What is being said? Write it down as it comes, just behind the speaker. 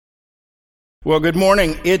Well, good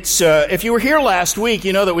morning. It's if you were here last week,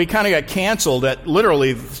 you know that we kind of got canceled at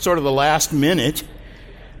literally sort of the last minute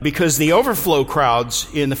because the overflow crowds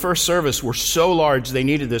in the first service were so large they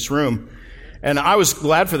needed this room. And I was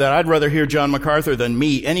glad for that. I'd rather hear John MacArthur than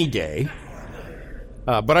me any day.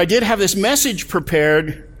 But I did have this message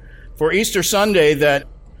prepared for Easter Sunday that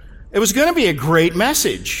it was going to be a great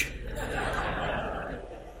message.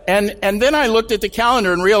 And then I looked at the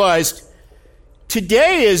calendar and realized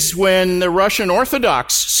today is when the Russian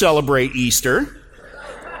Orthodox celebrate Easter.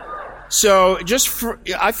 So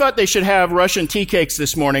I thought they should have Russian tea cakes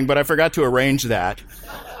this morning, but I forgot to arrange that.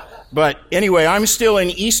 But anyway, I'm still in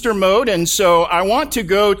Easter mode, and so I want to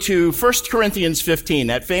go to 1 Corinthians 15,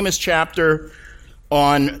 that famous chapter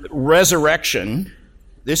on resurrection.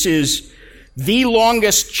 This is the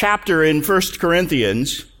longest chapter in 1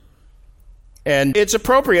 Corinthians, and it's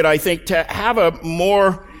appropriate, I think, to have a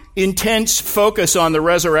more intense focus on the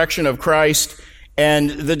resurrection of Christ and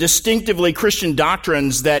the distinctively Christian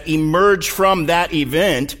doctrines that emerge from that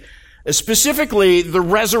event, specifically the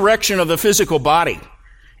resurrection of the physical body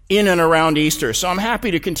in and around Easter. So I'm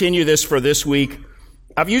happy to continue this for this week.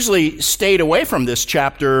 I've usually stayed away from this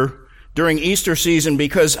chapter during Easter season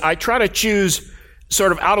because I try to choose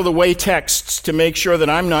sort of out-of-the-way texts to make sure that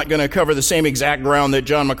I'm not going to cover the same exact ground that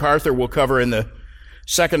John MacArthur will cover in the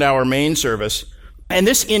second hour main service. And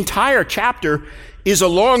this entire chapter is a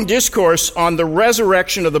long discourse on the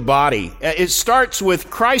resurrection of the body. It starts with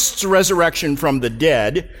Christ's resurrection from the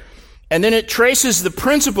dead, and then it traces the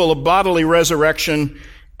principle of bodily resurrection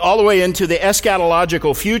all the way into the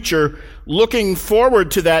eschatological future, looking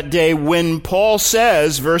forward to that day when Paul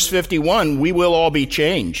says, verse 51, we will all be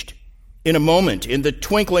changed in a moment, in the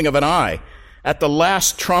twinkling of an eye, at the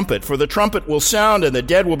last trumpet. For the trumpet will sound, and the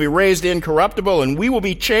dead will be raised incorruptible, and we will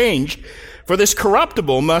be changed. For this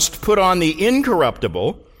corruptible must put on the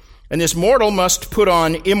incorruptible, and this mortal must put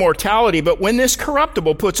on immortality. But when this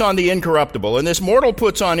corruptible puts on the incorruptible, and this mortal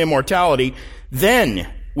puts on immortality,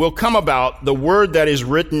 then will come about the word that is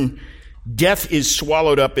written, death is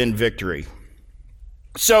swallowed up in victory.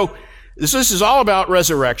 So this is all about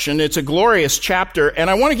resurrection. It's a glorious chapter, and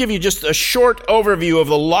I want to give you just a short overview of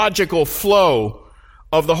the logical flow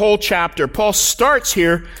of the whole chapter. Paul starts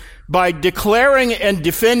here by declaring and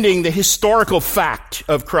defending the historical fact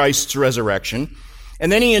of Christ's resurrection. And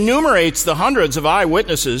then he enumerates the hundreds of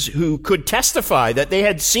eyewitnesses who could testify that they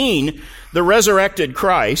had seen the resurrected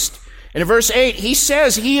Christ. And in verse 8, he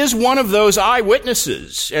says he is one of those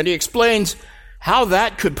eyewitnesses, and he explains how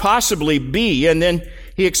that could possibly be. And then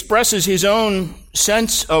he expresses his own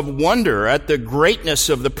sense of wonder at the greatness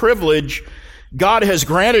of the privilege God has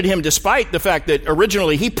granted him, despite the fact that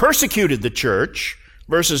originally he persecuted the church,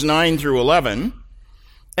 verses 9 through 11.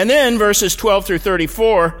 And then verses 12 through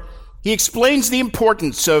 34, he explains the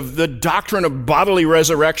importance of the doctrine of bodily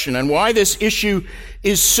resurrection and why this issue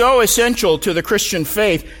is so essential to the Christian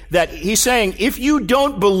faith that he's saying, if you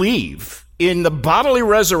don't believe in the bodily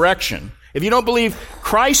resurrection, if you don't believe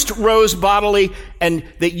Christ rose bodily and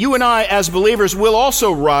that you and I as believers will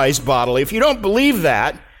also rise bodily, if you don't believe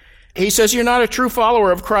that, he says you're not a true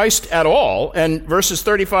follower of Christ at all. And verses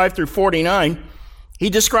 35 through 49, he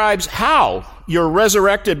describes how your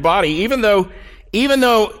resurrected body, even though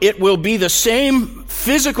it will be the same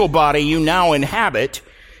physical body you now inhabit,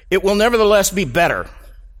 it will nevertheless be better.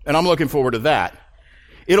 And I'm looking forward to that.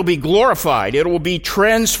 It'll be glorified. It will be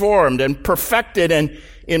transformed and perfected and,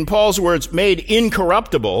 in Paul's words, made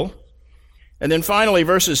incorruptible. And then finally,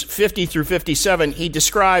 verses 50 through 57, he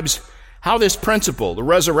describes how this principle, the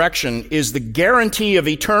resurrection, is the guarantee of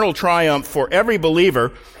eternal triumph for every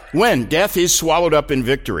believer when death is swallowed up in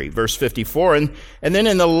victory, verse 54. And then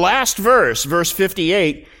in the last verse, verse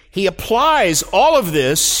 58, he applies all of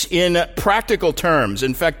this in practical terms.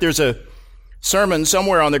 In fact, there's a sermon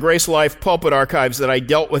somewhere on the Grace Life pulpit archives that I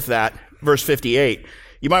dealt with that, verse 58.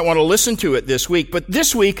 You might want to listen to it this week. But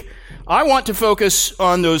this week, I want to focus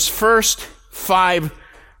on those first 5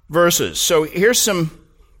 verses. So here's some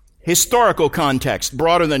historical context,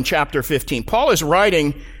 broader than chapter 15. Paul is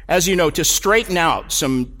writing, as you know, to straighten out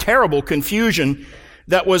some terrible confusion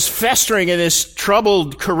that was festering in this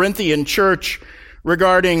troubled Corinthian church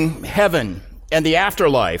regarding heaven and the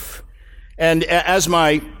afterlife. And as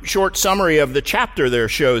my short summary of the chapter there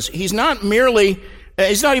shows, he's not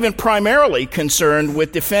even primarily concerned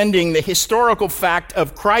with defending the historical fact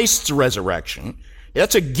of Christ's resurrection.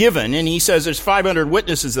 That's a given, and he says there's 500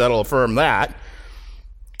 witnesses that'll affirm that.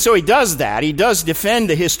 So he does that. He does defend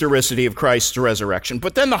the historicity of Christ's resurrection.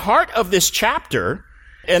 But then the heart of this chapter,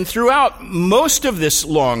 and throughout most of this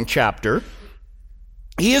long chapter,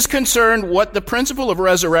 he is concerned what the principle of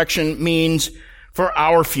resurrection means for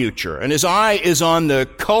our future. And his eye is on the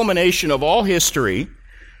culmination of all history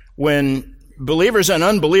when believers and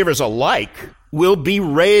unbelievers alike will be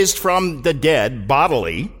raised from the dead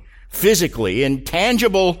bodily, physically, in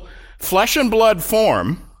tangible flesh and blood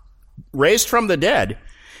form, raised from the dead.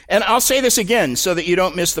 And I'll say this again so that you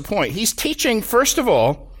don't miss the point. He's teaching, first of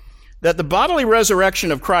all, that the bodily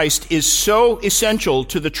resurrection of Christ is so essential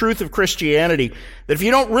to the truth of Christianity that if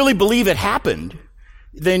you don't really believe it happened,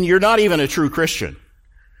 then you're not even a true Christian.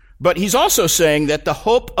 But he's also saying that the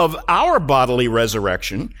hope of our bodily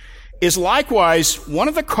resurrection is likewise one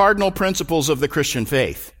of the cardinal principles of the Christian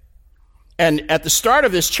faith. And at the start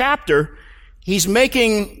of this chapter, he's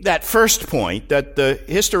making that first point, that the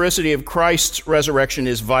historicity of Christ's resurrection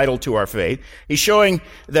is vital to our faith. He's showing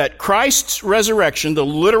that Christ's resurrection, the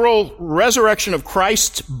literal resurrection of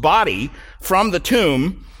Christ's body from the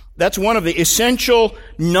tomb, that's one of the essential,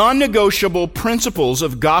 non-negotiable principles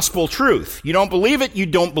of gospel truth. You don't believe it, you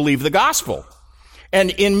don't believe the gospel.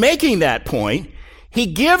 And in making that point, he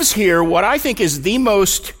gives here what I think is the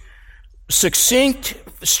most succinct,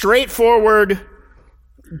 straightforward,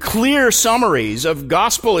 clear summaries of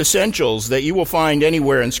gospel essentials that you will find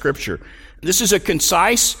anywhere in Scripture. This is a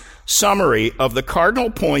concise summary of the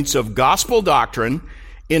cardinal points of gospel doctrine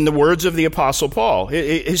in the words of the Apostle Paul.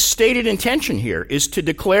 His stated intention here is to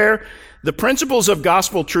declare the principles of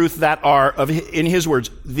gospel truth that are, in his words,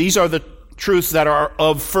 these are the truths that are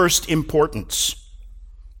of first importance.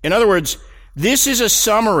 In other words, this is a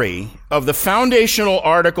summary of the foundational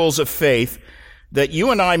articles of faith that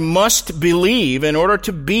you and I must believe in order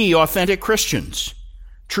to be authentic Christians,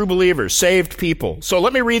 true believers, saved people. So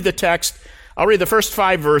let me read the text. I'll read the first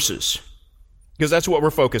 5 verses, because that's what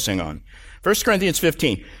we're focusing on. 1 Corinthians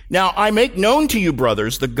 15. Now I make known to you,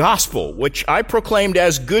 brothers, the gospel, which I proclaimed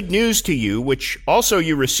as good news to you, which also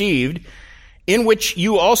you received, in which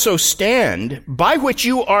you also stand, by which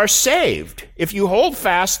you are saved, if you hold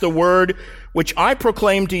fast the word which I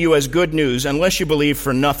proclaimed to you as good news, unless you believe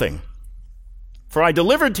for nothing. For I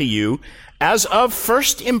delivered to you, as of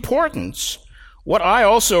first importance, what I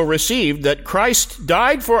also received, that Christ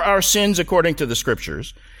died for our sins according to the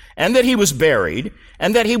Scriptures, and that he was buried,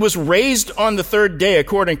 and that he was raised on the 3rd day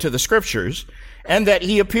according to the Scriptures, and that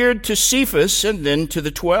he appeared to Cephas and then to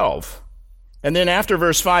the 12. And then after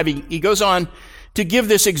verse 5, he goes on to give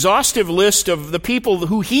this exhaustive list of the people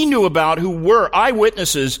who he knew about who were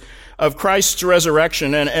eyewitnesses of Christ's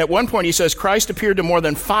resurrection. And at one point he says Christ appeared to more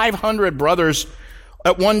than 500 brothers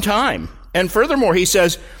at one time. And furthermore, he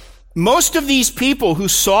says, most of these people who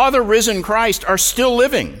saw the risen Christ are still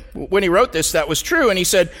living. When he wrote this, that was true. And he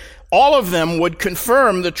said all of them would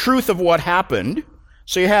confirm the truth of what happened.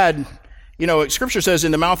 So you had, Scripture says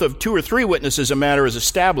in the mouth of 2 or 3 witnesses a matter is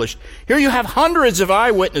established. Here you have hundreds of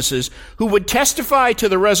eyewitnesses who would testify to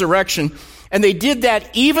the resurrection. And they did that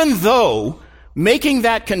even though making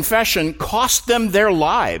that confession cost them their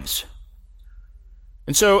lives.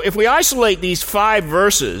 And so if we isolate these 5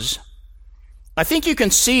 verses, I think you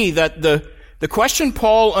can see that the question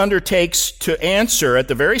Paul undertakes to answer at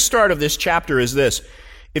the very start of this chapter is this.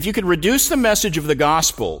 If you could reduce the message of the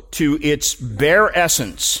gospel to its bare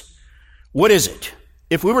essence, what is it?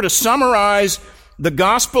 If we were to summarize the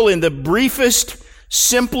gospel in the briefest,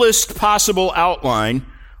 simplest possible outline,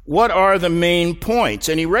 what are the main points?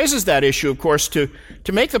 And he raises that issue, of course, to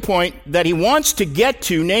make the point that he wants to get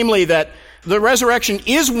to, namely that the resurrection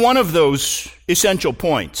is one of those essential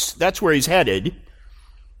points. That's where he's headed.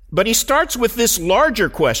 But he starts with this larger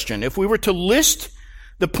question. If we were to list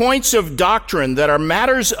the points of doctrine that are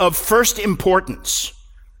matters of first importance,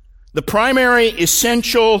 the primary,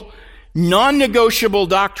 essential, non-negotiable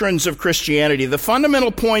doctrines of Christianity, the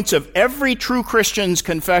fundamental points of every true Christian's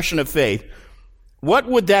confession of faith, what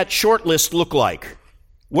would that short list look like?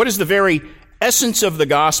 What is the very essence of the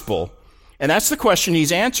gospel? And that's the question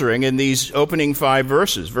he's answering in these opening 5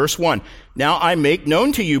 verses. Verse 1, now I make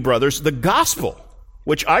known to you, brothers, the gospel,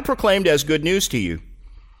 which I proclaimed as good news to you.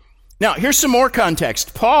 Now, here's some more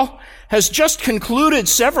context. Paul has just concluded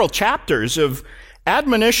several chapters of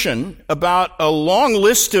admonition about a long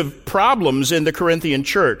list of problems in the Corinthian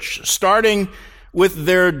church, starting with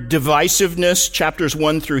their divisiveness, chapters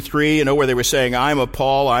 1 through 3, where they were saying, I'm of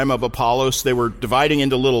Paul, I'm of Apollos. They were dividing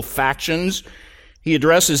into little factions. He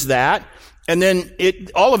addresses that. And then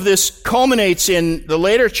all of this culminates in the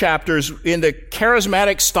later chapters in the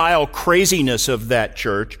charismatic style craziness of that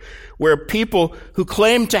church, where people who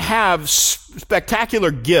claim to have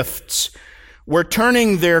spectacular gifts were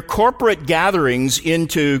turning their corporate gatherings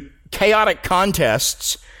into chaotic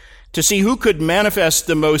contests to see who could manifest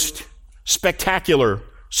the most spectacular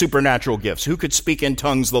supernatural gifts, who could speak in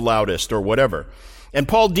tongues the loudest or whatever. And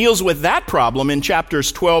Paul deals with that problem in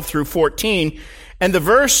chapters 12 through 14. And the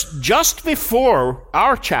verse just before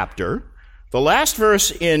our chapter, the last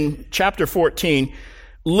verse in chapter 14,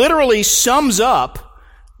 literally sums up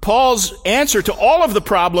Paul's answer to all of the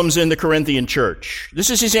problems in the Corinthian church. This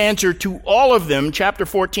is his answer to all of them. Chapter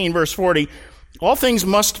 14, verse 40, all things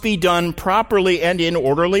must be done properly and in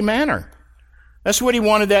orderly manner. That's what he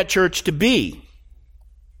wanted that church to be.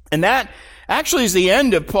 And that actually is the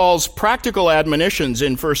end of Paul's practical admonitions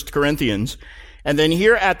in 1 Corinthians. And then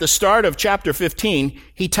here at the start of chapter 15,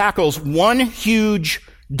 he tackles one huge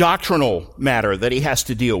doctrinal matter that he has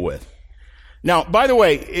to deal with. Now, by the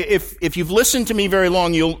way, if you've listened to me very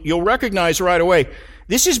long, you'll recognize right away,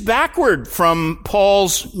 this is backward from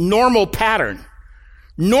Paul's normal pattern.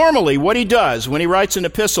 Normally, what he does when he writes an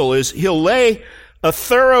epistle is he'll lay a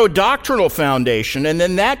thorough doctrinal foundation, and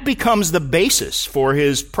then that becomes the basis for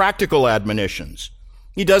his practical admonitions.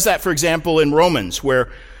 He does that, for example, in Romans,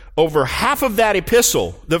 where over half of that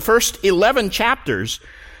epistle, the first 11 chapters,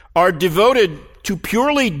 are devoted to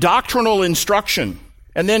purely doctrinal instruction.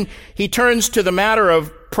 And then he turns to the matter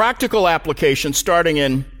of practical application starting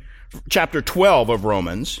in chapter 12 of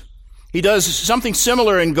Romans. He does something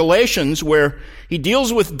similar in Galatians, where he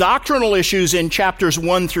deals with doctrinal issues in chapters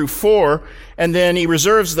 1 through 4, and then he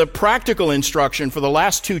reserves the practical instruction for the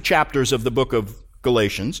last 2 chapters of the book of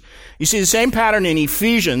Galatians. You see the same pattern in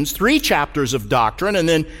Ephesians, 3 chapters of doctrine, and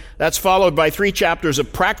then that's followed by 3 chapters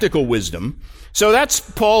of practical wisdom. So that's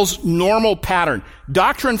Paul's normal pattern.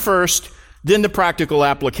 Doctrine first, then the practical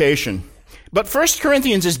application. But 1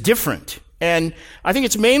 Corinthians is different. And I think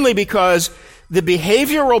it's mainly because the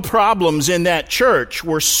behavioral problems in that church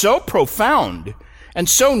were so profound and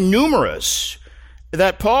so numerous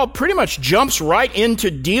that Paul pretty much jumps right into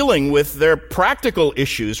dealing with their practical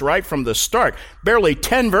issues right from the start. Barely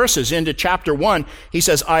 10 verses into chapter 1, he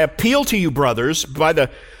says, I appeal to you, brothers, by the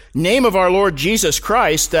name of our Lord Jesus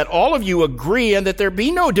Christ, that all of you agree and that there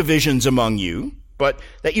be no divisions among you, but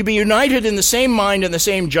that you be united in the same mind and the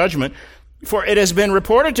same judgment. For it has been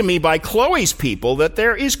reported to me by Chloe's people that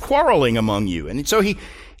there is quarreling among you. And so he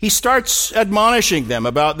starts admonishing them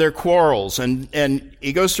about their quarrels, and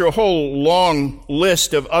he goes through a whole long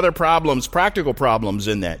list of other problems, practical problems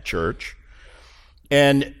in that church.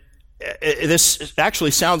 And this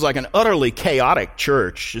actually sounds like an utterly chaotic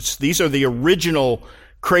church. These are the original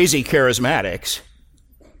crazy charismatics.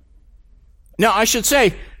 Now, I should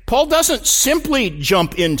say, Paul doesn't simply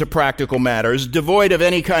jump into practical matters devoid of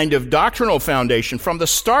any kind of doctrinal foundation. From the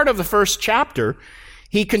start of the first chapter,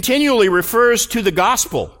 he continually refers to the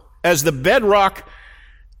gospel as the bedrock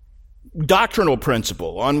doctrinal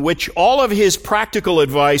principle on which all of his practical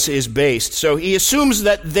advice is based. So he assumes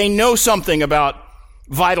that they know something about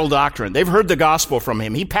vital doctrine. They've heard the gospel from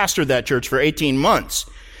him. He pastored that church for 18 months.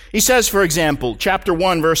 He says, for example, chapter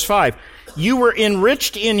 1, verse 5, you were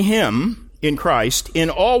enriched in him, in Christ, in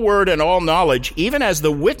all word and all knowledge, even as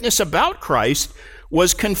the witness about Christ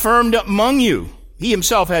was confirmed among you. He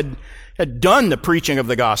himself had done the preaching of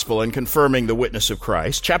the gospel and confirming the witness of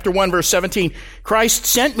Christ. Chapter 1, verse 17, Christ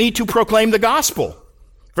sent me to proclaim the gospel.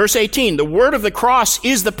 Verse 18, the word of the cross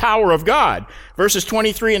is the power of God. Verses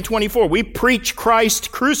 23 and 24, we preach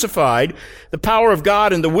Christ crucified, the power of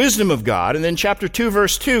God and the wisdom of God. And then chapter 2,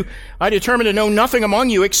 verse 2, I determined to know nothing among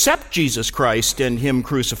you except Jesus Christ and him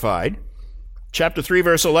crucified. Chapter 3,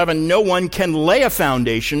 verse 11, no one can lay a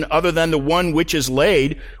foundation other than the one which is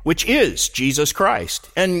laid, which is Jesus Christ.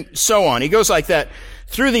 And so on. He goes like that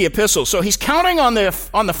through the epistle. So he's counting on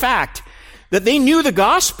the fact that they knew the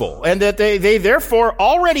gospel and that they therefore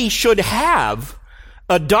already should have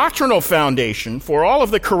a doctrinal foundation for all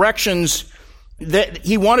of the corrections that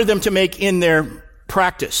he wanted them to make in their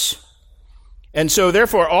practice. And so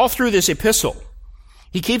therefore, all through this epistle,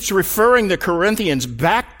 he keeps referring the Corinthians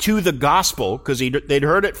back to the gospel because they'd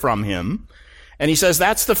heard it from him. And he says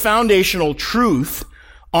that's the foundational truth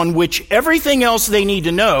on which everything else they need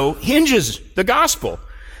to know hinges, the gospel.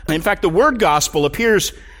 And in fact, the word gospel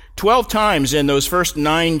appears 12 times in those first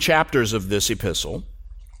 9 chapters of this epistle.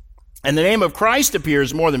 And the name of Christ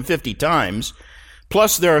appears more than 50 times.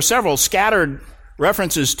 Plus, there are several scattered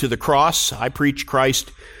references to the cross. I preach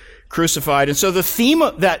Christ crucified. And so the theme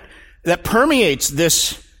that permeates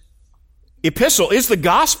this epistle is the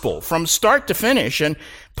gospel from start to finish. And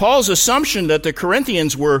Paul's assumption that the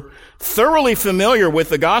Corinthians were thoroughly familiar with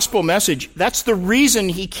the gospel message, that's the reason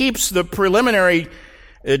he keeps the preliminary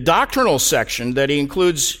doctrinal section that he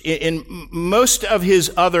includes in most of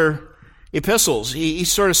his other epistles. He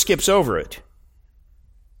sort of skips over it.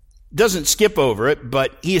 Doesn't skip over it,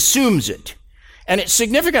 but he assumes it. And it's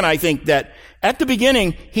significant, I think, that at the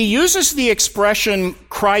beginning, he uses the expression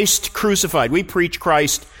Christ crucified. We preach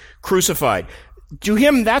Christ crucified. To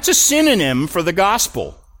him, that's a synonym for the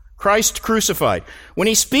gospel, Christ crucified. When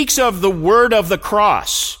he speaks of the word of the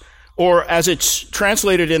cross, or as it's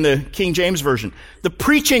translated in the King James Version, the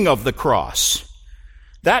preaching of the cross,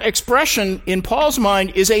 that expression in Paul's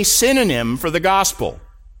mind is a synonym for the gospel.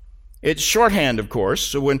 It's shorthand, of course.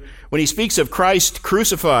 So when he speaks of Christ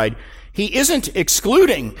crucified, he is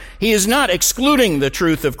not excluding the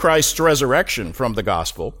truth of Christ's resurrection from the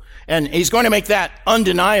gospel. And he's going to make that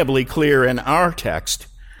undeniably clear in our text.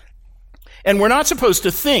 And we're not supposed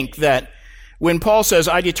to think that when Paul says,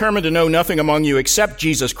 I determined to know nothing among you except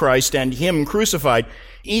Jesus Christ and him crucified,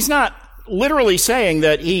 he's not literally saying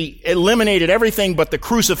that he eliminated everything but the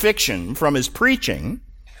crucifixion from his preaching.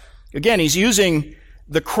 Again, he's using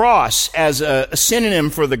the cross as a synonym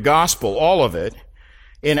for the gospel, all of it.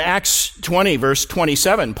 In Acts 20, verse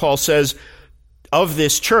 27, Paul says, of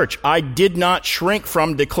this church, I did not shrink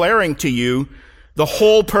from declaring to you the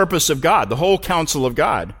whole purpose of God, the whole counsel of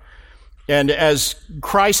God. And as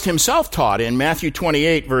Christ himself taught in Matthew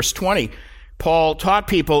 28, verse 20, Paul taught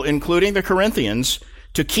people, including the Corinthians,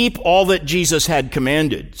 to keep all that Jesus had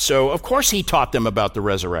commanded. So, of course, he taught them about the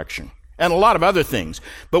resurrection and a lot of other things.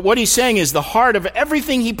 But what he's saying is the heart of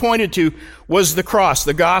everything he pointed to was the cross,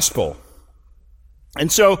 the gospel. And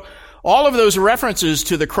so all of those references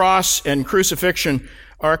to the cross and crucifixion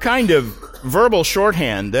are a kind of verbal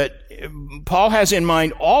shorthand that Paul has in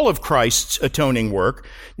mind all of Christ's atoning work,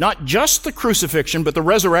 not just the crucifixion, but the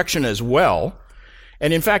resurrection as well.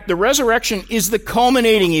 And in fact, the resurrection is the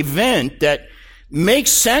culminating event that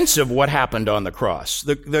makes sense of what happened on the cross.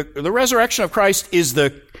 The resurrection of Christ is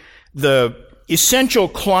the essential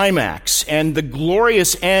climax and the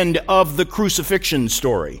glorious end of the crucifixion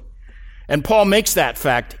story. And Paul makes that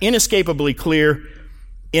fact inescapably clear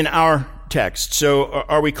in our text. So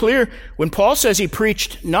are we clear? When Paul says he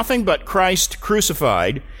preached nothing but Christ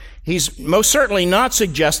crucified, he's most certainly not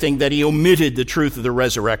suggesting that he omitted the truth of the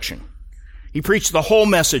resurrection. He preached the whole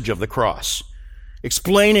message of the cross,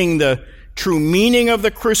 explaining the true meaning of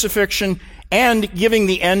the crucifixion and giving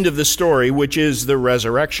the end of the story, which is the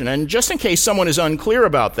resurrection. And just in case someone is unclear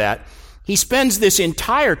about that, he spends this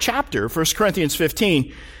entire chapter, 1 Corinthians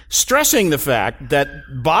 15, stressing the fact that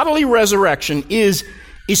bodily resurrection is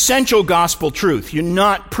essential gospel truth. You're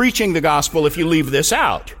not preaching the gospel if you leave this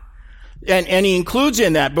out. And he includes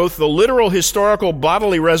in that both the literal historical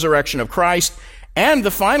bodily resurrection of Christ and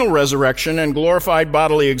the final resurrection and glorified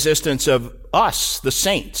bodily existence of us, the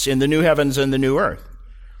saints, in the new heavens and the new earth.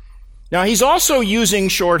 Now, he's also using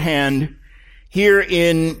shorthand here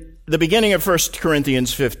in the beginning of 1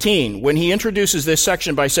 Corinthians 15, when he introduces this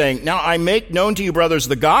section by saying, now I make known to you, brothers,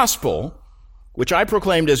 the gospel, which I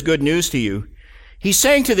proclaimed as good news to you. He's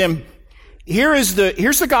saying to them, here's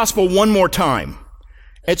the gospel one more time.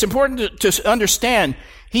 It's important to understand,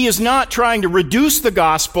 he is not trying to reduce the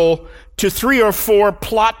gospel to 3 or 4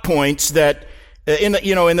 plot points that, in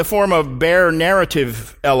the form of bare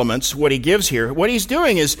narrative elements, what he gives here. What he's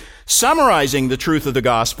doing is summarizing the truth of the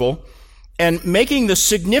gospel and making the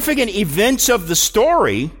significant events of the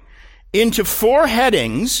story into 4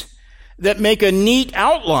 headings that make a neat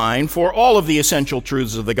outline for all of the essential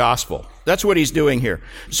truths of the gospel. That's what he's doing here.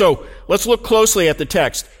 So let's look closely at the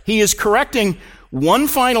text. He is correcting one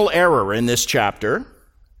final error in this chapter,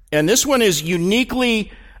 and this one is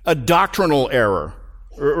uniquely a doctrinal error.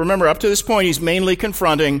 Remember, up to this point, he's mainly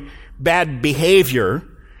confronting bad behavior.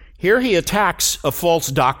 Here he attacks a false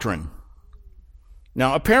doctrine.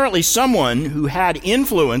 Now, apparently someone who had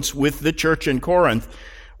influence with the church in Corinth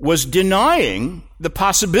was denying the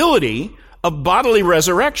possibility of bodily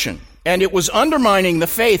resurrection, and it was undermining the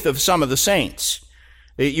faith of some of the saints.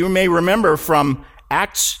 You may remember from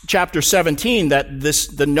Acts chapter 17 that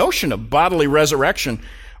the notion of bodily resurrection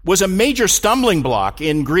was a major stumbling block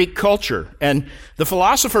in Greek culture, and the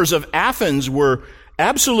philosophers of Athens were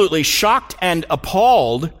absolutely shocked and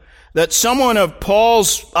appalled that someone of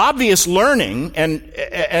Paul's obvious learning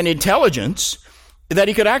and intelligence, that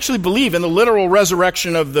he could actually believe in the literal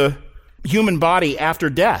resurrection of the human body after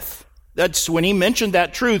death. That's when he mentioned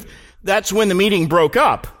that truth, that's when the meeting broke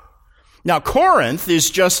up. Now, Corinth is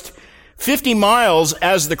just 50 miles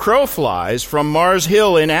as the crow flies from Mars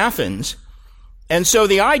Hill in Athens. And so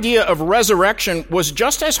the idea of resurrection was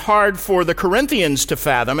just as hard for the Corinthians to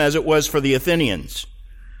fathom as it was for the Athenians.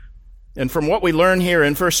 And from what we learn here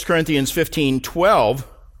in 1 Corinthians 15:12,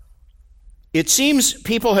 it seems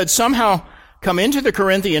people had somehow come into the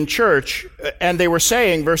Corinthian church and they were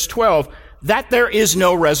saying, verse 12, that there is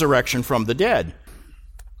no resurrection from the dead.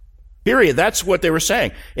 Period. That's what they were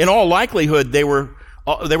saying. In all likelihood, they were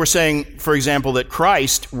saying, for example, that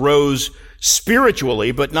Christ rose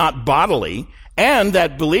spiritually but not bodily, and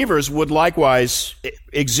that believers would likewise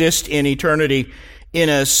exist in eternity in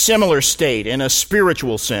a similar state, in a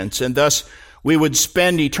spiritual sense, and thus we would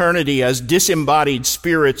spend eternity as disembodied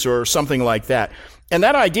spirits or something like that. And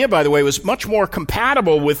that idea, by the way, was much more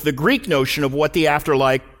compatible with the Greek notion of what the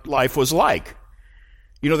afterlife was like.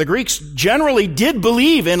 You know, the Greeks generally did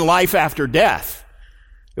believe in life after death.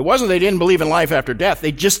 It wasn't they didn't believe in life after death.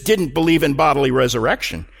 They just didn't believe in bodily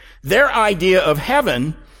resurrection. Their idea of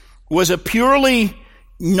heaven was a purely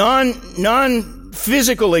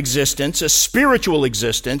non-physical existence, a spiritual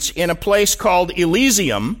existence in a place called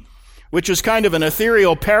Elysium, which was kind of an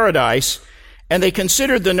ethereal paradise, and they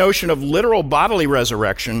considered the notion of literal bodily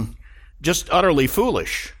resurrection just utterly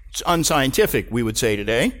foolish. It's unscientific, we would say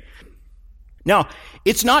today. Now,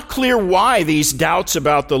 it's not clear why these doubts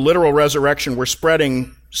about the literal resurrection were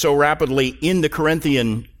spreading so rapidly in the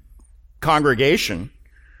Corinthian congregation.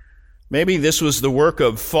 Maybe this was the work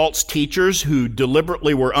of false teachers who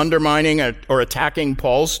deliberately were undermining or attacking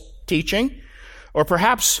Paul's teaching. Or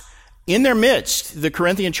perhaps in their midst, the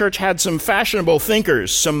Corinthian church had some fashionable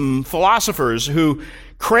thinkers, some philosophers who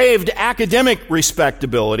craved academic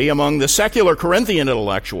respectability among the secular Corinthian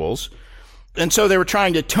intellectuals. And so they were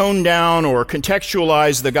trying to tone down or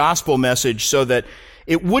contextualize the gospel message so that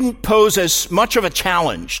it wouldn't pose as much of a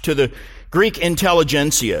challenge to the Greek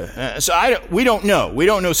intelligentsia. We don't know. We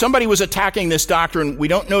don't know. Somebody was attacking this doctrine. We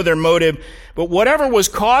don't know their motive. But whatever was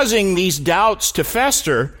causing these doubts to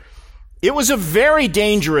fester, it was a very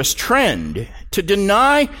dangerous trend. To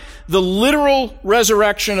deny the literal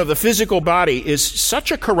resurrection of the physical body is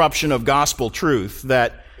such a corruption of gospel truth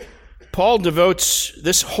that Paul devotes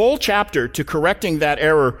this whole chapter to correcting that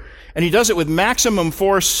error, and he does it with maximum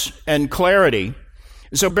force and clarity.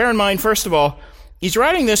 So bear in mind, first of all, he's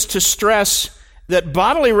writing this to stress that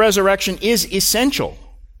bodily resurrection is essential.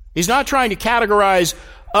 He's not trying to categorize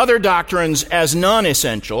other doctrines as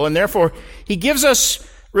non-essential, and therefore he gives us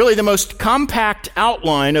really the most compact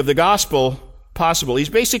outline of the gospel possible. He's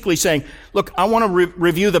basically saying, look, I want to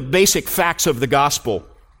review the basic facts of the gospel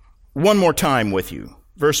one more time with you.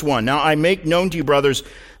 Verse 1, now I make known to you, brothers,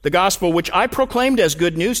 the gospel which I proclaimed as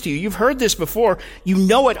good news to you. You've heard this before. You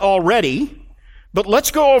know it already. But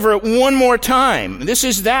let's go over it one more time. This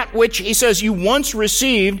is that which, he says, you once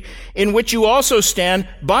received, in which you also stand,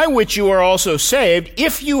 by which you are also saved,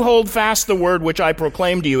 if you hold fast the word which I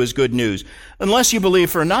proclaimed to you as good news. Unless you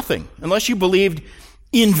believe for nothing. Unless you believed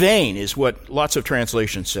in vain, is what lots of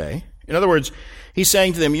translations say. In other words, he's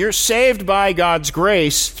saying to them, you're saved by God's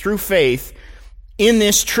grace through faith in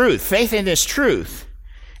this truth. Faith in this truth.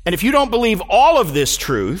 And if you don't believe all of this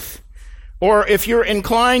truth, or if you're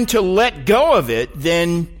inclined to let go of it,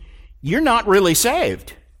 then you're not really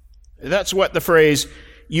saved. That's what the phrase,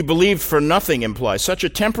 you believed for nothing implies. Such a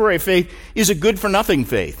temporary faith is a good-for-nothing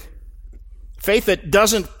faith. Faith that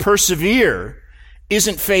doesn't persevere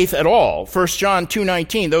isn't faith at all. 1 John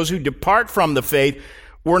 2:19, those who depart from the faith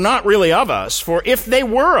were not really of us, for if they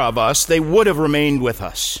were of us, they would have remained with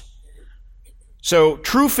us. So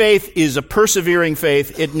true faith is a persevering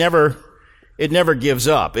faith. It never gives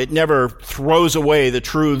up. It never throws away the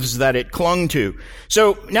truths that it clung to.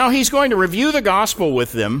 So now he's going to review the gospel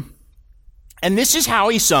with them, and this is how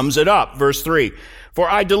he sums it up. Verse 3, for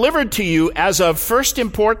I delivered to you as of first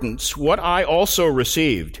importance what I also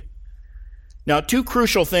received. Now, two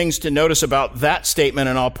crucial things to notice about that statement,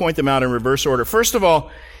 and I'll point them out in reverse order. First of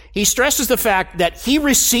all, he stresses the fact that he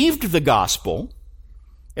received the gospel,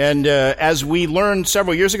 and as we learned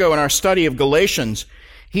several years ago in our study of Galatians,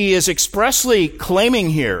 he is expressly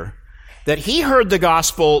claiming here that he heard the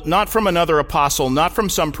gospel not from another apostle, not from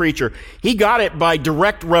some preacher. He got it by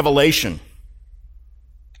direct revelation.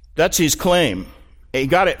 That's his claim. He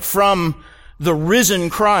got it from the risen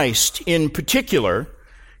Christ in particular.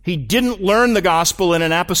 He didn't learn the gospel in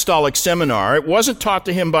an apostolic seminar. It wasn't taught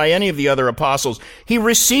to him by any of the other apostles. He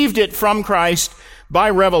received it from Christ by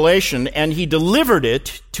revelation, and he delivered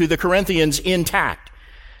it to the Corinthians intact.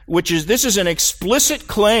 This is an explicit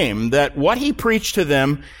claim that what he preached to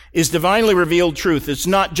them is divinely revealed truth. It's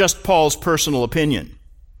not just Paul's personal opinion.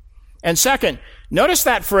 And second, notice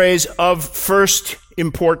that phrase, of first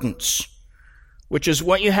importance, which is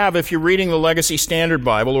what you have if you're reading the Legacy Standard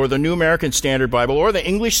Bible or the New American Standard Bible or the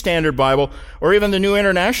English Standard Bible or even the New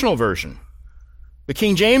International Version. The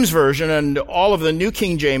King James Version and all of the New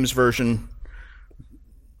King James Version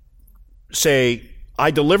say,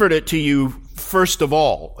 I delivered it to you first of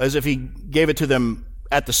all, as if he gave it to them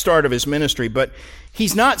at the start of his ministry. But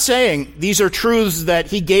he's not saying these are truths that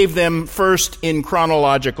he gave them first in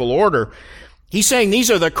chronological order. He's saying these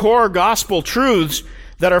are the core gospel truths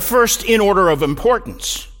that are first in order of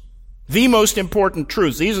importance. The most important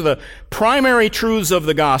truths. These are the primary truths of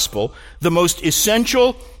the gospel, the most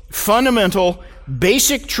essential, fundamental,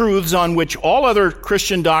 basic truths on which all other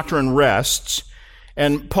Christian doctrine rests.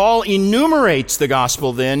 And Paul enumerates the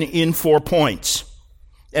gospel then in 4 points.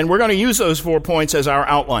 And we're going to use those 4 points as our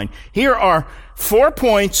outline. Here are 4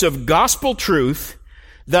 points of gospel truth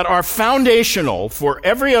that are foundational for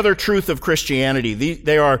every other truth of Christianity.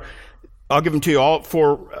 They are, I'll give them to you all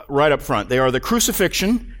 4 right up front. They are the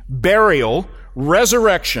crucifixion, burial,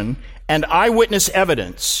 resurrection, and eyewitness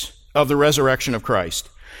evidence of the resurrection of Christ.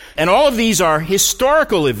 And all of these are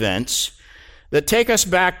historical events that take us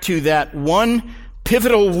back to that one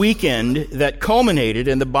pivotal weekend that culminated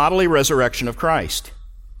in the bodily resurrection of Christ.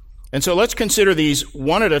 And so let's consider these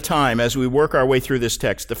one at a time as we work our way through this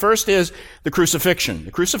text. The first is the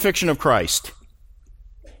crucifixion of Christ.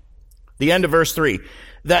 The end of verse 3.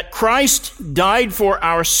 That Christ died for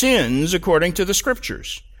our sins according to the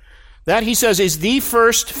Scriptures. That, he says, is the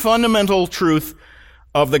first fundamental truth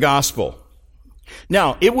of the gospel.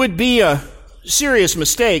 Now, it would be a serious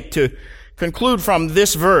mistake to conclude from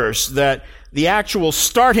this verse that the actual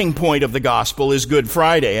starting point of the gospel is Good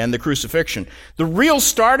Friday and the crucifixion. The real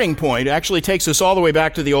starting point actually takes us all the way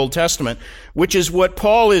back to the Old Testament, which is what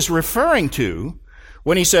Paul is referring to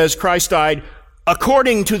when he says Christ died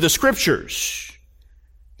according to the Scriptures.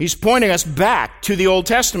 He's pointing us back to the Old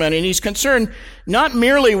Testament, and he's concerned not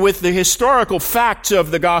merely with the historical facts of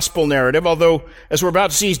the gospel narrative, although, as we're about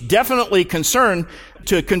to see, he's definitely concerned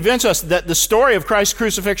to convince us that the story of Christ's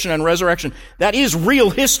crucifixion and resurrection, that is real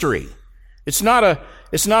history. It's not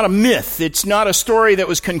a myth. It's not a story that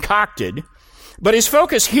was concocted. But his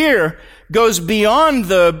focus here goes beyond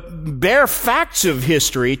the bare facts of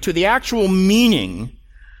history to the actual meaning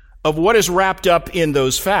of what is wrapped up in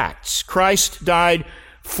those facts. Christ died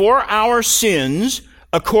for our sins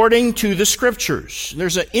according to the Scriptures.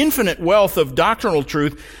 There's an infinite wealth of doctrinal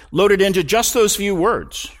truth loaded into just those few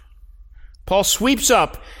words. Paul sweeps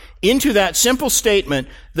up into that simple statement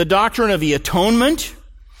the doctrine of the atonement,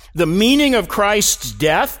 the meaning of Christ's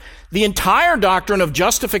death, the entire doctrine of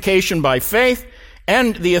justification by faith,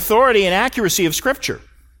 and the authority and accuracy of Scripture.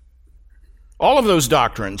 All of those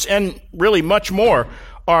doctrines, and really much more,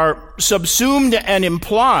 are subsumed and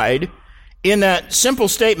implied in that simple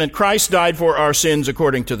statement, Christ died for our sins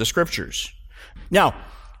according to the Scriptures. Now,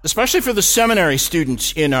 especially for the seminary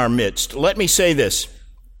students in our midst, let me say this.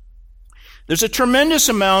 There's a tremendous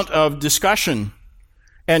amount of discussion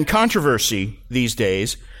and controversy these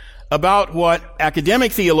days about what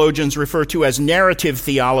academic theologians refer to as narrative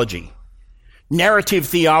theology. Narrative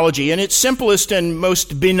theology, in its simplest and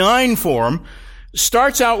most benign form,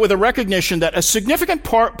 starts out with a recognition that a significant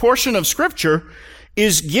portion of Scripture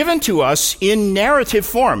is given to us in narrative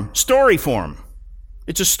form, story form.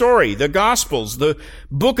 It's a story. The Gospels, the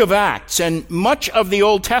book of Acts, and much of the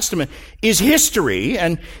Old Testament is history,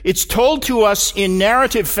 and it's told to us in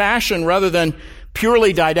narrative fashion rather than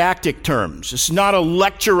purely didactic terms. It's not a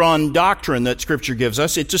lecture on doctrine that Scripture gives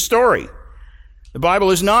us. It's a story. The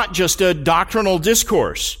Bible is not just a doctrinal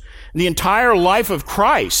discourse. The entire life of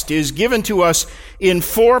Christ is given to us in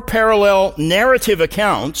 4 parallel narrative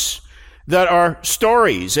accounts that are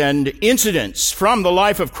stories and incidents from the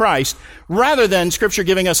life of Christ, rather than Scripture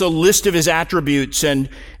giving us a list of his attributes and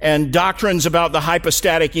doctrines about the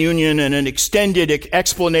hypostatic union and an extended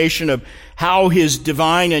explanation of how his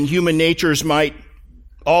divine and human natures might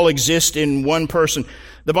all exist in one person.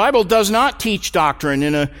 The Bible does not teach doctrine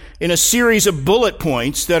in a series of bullet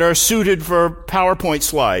points that are suited for PowerPoint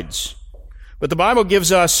slides. But the Bible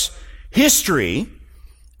gives us history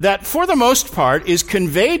that, for the most part, is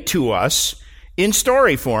conveyed to us in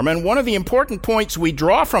story form. And one of the important points we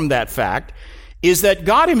draw from that fact is that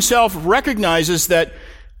God himself recognizes that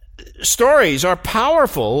stories are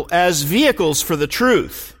powerful as vehicles for the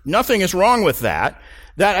truth. Nothing is wrong with that.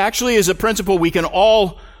 That actually is a principle we can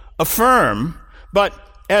all affirm. But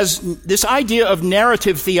as this idea of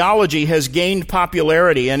narrative theology has gained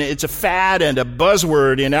popularity, and it's a fad and a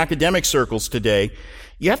buzzword in academic circles today,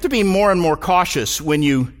 you have to be more and more cautious when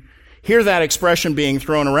you hear that expression being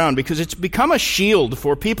thrown around, because it's become a shield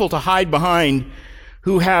for people to hide behind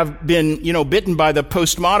who have been, bitten by the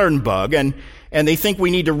postmodern bug, and they think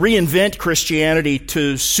we need to reinvent Christianity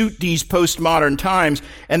to suit these postmodern times.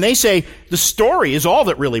 And they say the story is all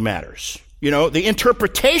that really matters. The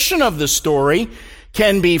interpretation of the story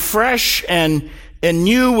can be fresh and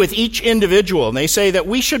new with each individual. And they say that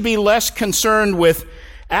we should be less concerned with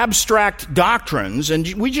abstract doctrines, and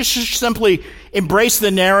we just simply embrace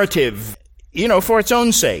the narrative, for its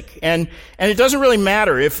own sake. And it doesn't really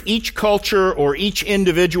matter if each culture or each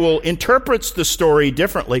individual interprets the story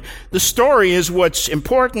differently. The story is what's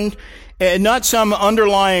important, and not some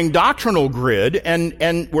underlying doctrinal grid,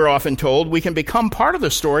 and we're often told we can become part of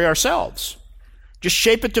the story ourselves. Just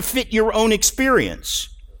shape it to fit your own experience.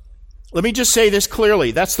 Let me just say this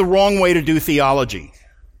clearly. That's the wrong way to do theology.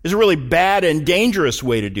 It's a really bad and dangerous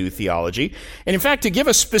way to do theology. And in fact, to give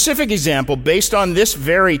a specific example based on this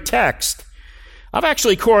very text, I've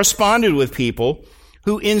actually corresponded with people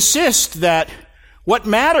who insist that what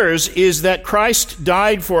matters is that Christ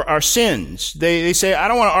died for our sins. They say, I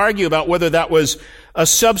don't want to argue about whether that was a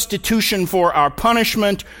substitution for our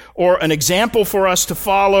punishment or an example for us to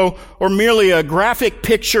follow or merely a graphic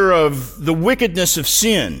picture of the wickedness of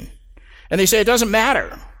sin. And they say it doesn't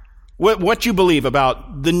matter what you believe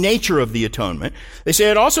about the nature of the atonement. They say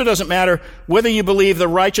it also doesn't matter whether you believe the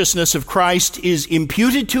righteousness of Christ is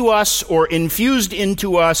imputed to us or infused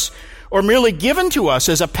into us or merely given to us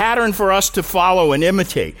as a pattern for us to follow and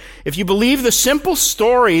imitate. If you believe the simple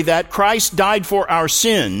story that Christ died for our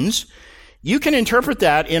sins, you can interpret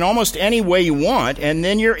that in almost any way you want, and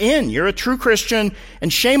then you're in. You're a true Christian,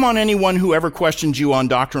 and shame on anyone who ever questions you on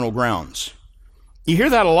doctrinal grounds. You hear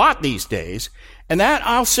that a lot these days, and that,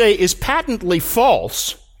 I'll say, is patently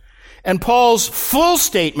false. And Paul's full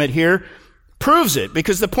statement here proves it,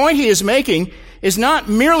 because the point he is making is not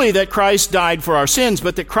merely that Christ died for our sins,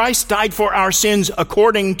 but that Christ died for our sins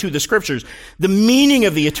according to the Scriptures. The meaning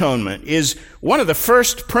of the atonement is one of the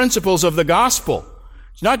first principles of the gospel.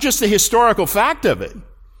 It's not just the historical fact of it,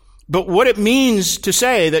 but what it means to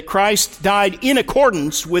say that Christ died in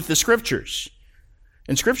accordance with the Scriptures.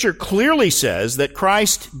 And Scripture clearly says that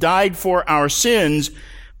Christ died for our sins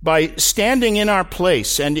by standing in our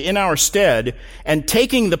place and in our stead and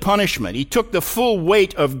taking the punishment. He took the full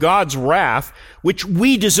weight of God's wrath, which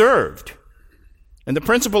we deserved. And the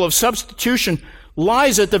principle of substitution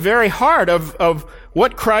lies at the very heart of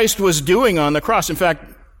what Christ was doing on the cross. In fact,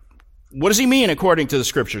 what does he mean according to the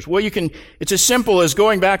Scriptures? Well, it's as simple as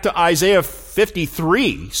going back to Isaiah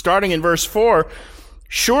 53, starting in verse 4.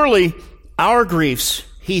 Surely our griefs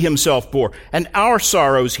he himself bore, and our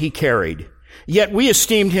sorrows he carried. Yet we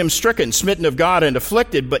esteemed him stricken, smitten of God, and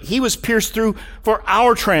afflicted, but he was pierced through for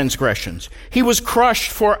our transgressions. He was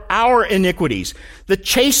crushed for our iniquities. The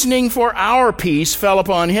chastening for our peace fell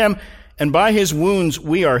upon him, and by his wounds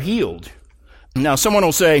we are healed. Now someone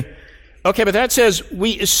will say, okay, but that says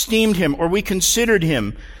we esteemed him or we considered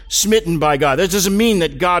him smitten by God. That doesn't mean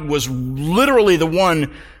that God was literally the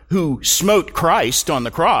one who smote Christ on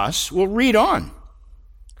the cross. Well, read on.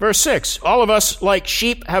 Verse 6, all of us like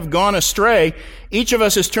sheep have gone astray. Each of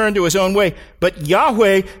us has turned to his own way. But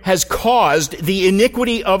Yahweh has caused the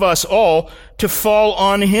iniquity of us all to fall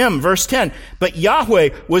on him. Verse 10, but Yahweh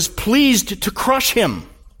was pleased to crush him,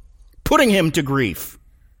 putting him to grief.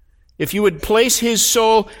 If you would place his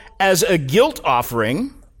soul as a guilt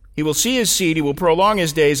offering, he will see his seed, he will prolong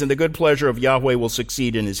his days, and the good pleasure of Yahweh will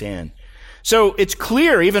succeed in his hand. So it's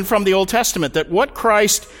clear, even from the Old Testament, that what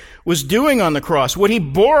Christ was doing on the cross, what he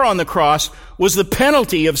bore on the cross, was the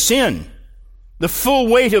penalty of sin, the full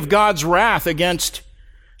weight of God's wrath against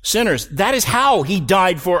sinners. That is how he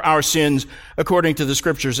died for our sins, according to the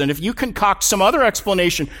Scriptures. And if you concoct some other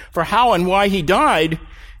explanation for how and why he died,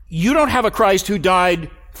 you don't have a Christ who died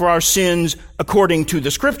for our sins according to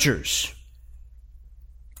the Scriptures.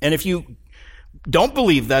 And if you don't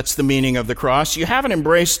believe that's the meaning of the cross, you haven't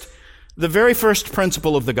embraced the very first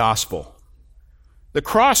principle of the gospel. The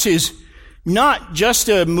cross is not just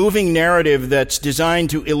a moving narrative that's designed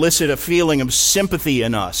to elicit a feeling of sympathy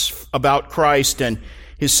in us about Christ and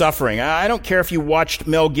his suffering. I don't care if you watched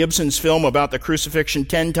Mel Gibson's film about the crucifixion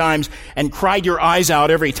 10 times and cried your eyes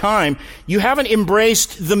out every time. You haven't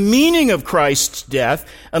embraced the meaning of Christ's death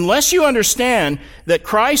unless you understand that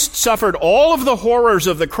Christ suffered all of the horrors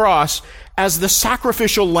of the cross as the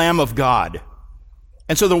sacrificial Lamb of God.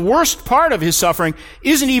 And so the worst part of his suffering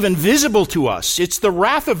isn't even visible to us. It's the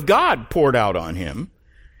wrath of God poured out on him.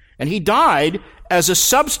 And he died as a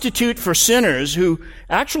substitute for sinners who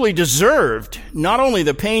actually deserved not only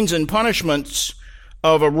the pains and punishments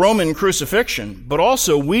of a Roman crucifixion, but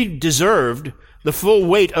also we deserved the full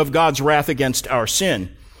weight of God's wrath against our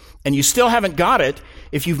sin. And you still haven't got it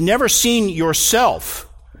if you've never seen yourself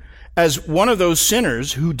as one of those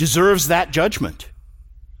sinners who deserves that judgment.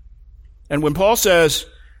 And when Paul says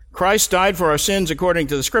Christ died for our sins according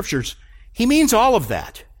to the Scriptures, he means all of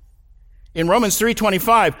that. In Romans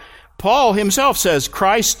 3:25, Paul himself says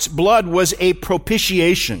Christ's blood was a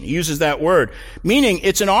propitiation. He uses that word, meaning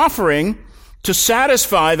it's an offering to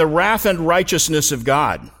satisfy the wrath and righteousness of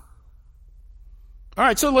God. All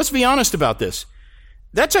right, so let's be honest about this.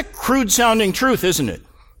 That's a crude-sounding truth, isn't it?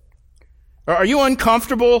 Are you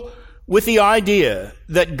uncomfortable with the idea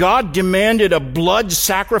that God demanded a blood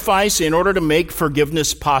sacrifice in order to make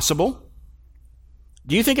forgiveness possible?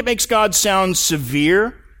 Do you think it makes God sound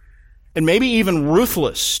severe and maybe even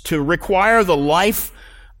ruthless to require the life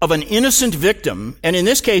of an innocent victim, and in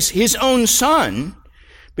this case, his own son,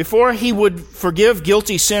 before he would forgive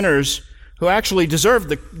guilty sinners who actually deserved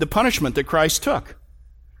the punishment that Christ took?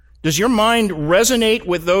 Does your mind resonate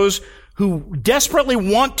with those who desperately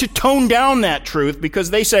want to tone down that truth because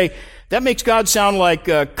they say, that makes God sound like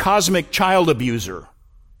a cosmic child abuser?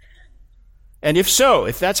 And if so,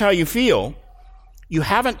 if that's how you feel, you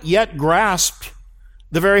haven't yet grasped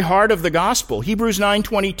the very heart of the gospel. Hebrews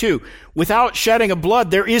 9:22, without shedding of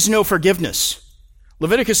blood, there is no forgiveness.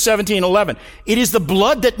 Leviticus 17:11, it is the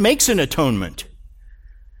blood that makes an atonement.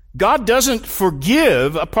 God doesn't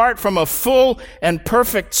forgive apart from a full and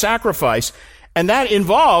perfect sacrifice, and that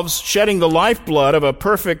involves shedding the lifeblood of a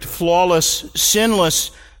perfect, flawless,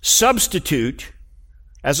 sinless substitute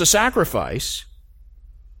as a sacrifice.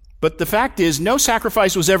 But the fact is, no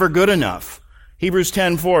sacrifice was ever good enough. Hebrews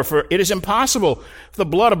 10:4, for it is impossible for the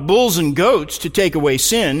blood of bulls and goats to take away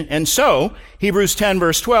sin, and so, Hebrews 10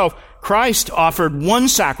 verse 12, Christ offered one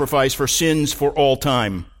sacrifice for sins for all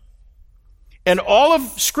time. And all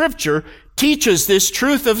of Scripture teaches this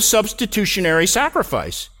truth of substitutionary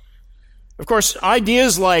sacrifice. Of course,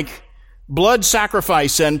 ideas like blood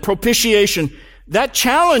sacrifice and propitiation, that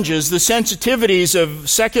challenges the sensitivities of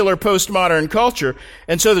secular postmodern culture,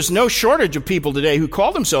 and so there's no shortage of people today who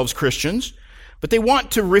call themselves Christians, but they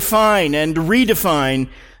want to refine and redefine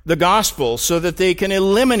the gospel so that they can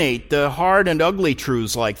eliminate the hard and ugly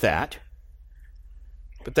truths like that.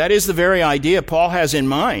 But that is the very idea Paul has in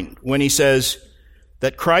mind when he says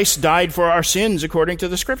that Christ died for our sins according to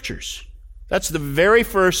the Scriptures. That's the very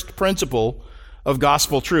first principle of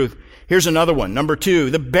gospel truth. Here's another one. Number 2,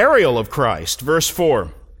 the burial of Christ. Verse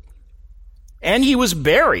 4. And he was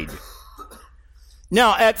buried.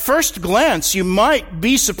 Now, at first glance, you might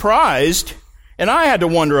be surprised, and I had to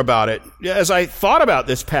wonder about it as I thought about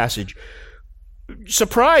this passage,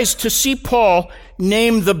 surprised to see Paul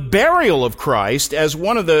name the burial of Christ as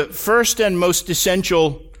one of the first and most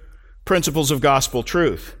essential principles of gospel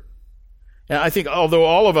truth. And I think although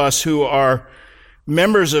all of us who are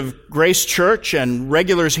members of Grace Church and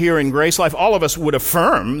regulars here in Grace Life, all of us would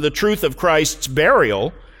affirm the truth of Christ's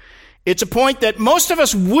burial, it's a point that most of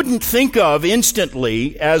us wouldn't think of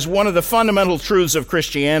instantly as one of the fundamental truths of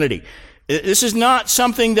Christianity. This is not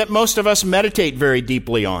something that most of us meditate very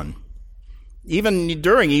deeply on. Even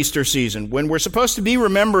during Easter season, when we're supposed to be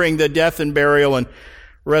remembering the death and burial and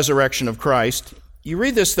resurrection of Christ, you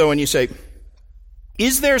read this, though, and you say,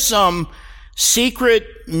 is there some secret,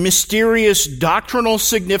 mysterious, doctrinal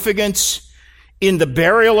significance in the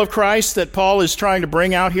burial of Christ that Paul is trying to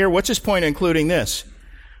bring out here? What's his point in including this?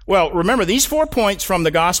 Well, remember, these 4 points from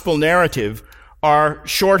the gospel narrative are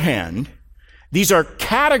shorthand. These are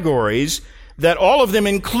categories that all of them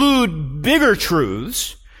include bigger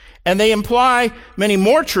truths, and they imply many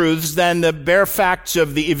more truths than the bare facts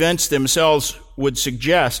of the events themselves would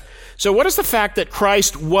suggest. So what is the fact that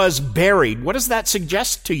Christ was buried? What does that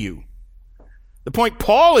suggest to you? The point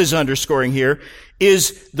Paul is underscoring here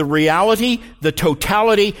is the reality, the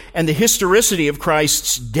totality, and the historicity of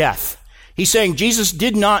Christ's death. He's saying Jesus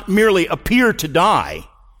did not merely appear to die.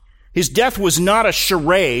 His death was not a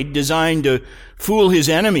charade designed to fool his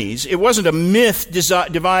enemies. It wasn't a myth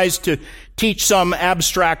devised to teach some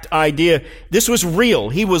abstract idea. This was real.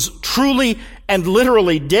 He was truly and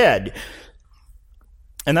literally dead.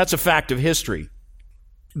 And that's a fact of history.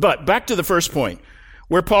 But back to the first point,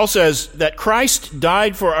 where Paul says that Christ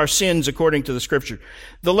died for our sins according to the Scripture.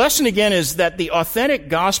 The lesson again is that the authentic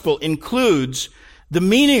gospel includes the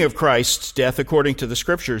meaning of Christ's death according to the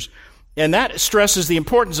Scriptures, and that stresses the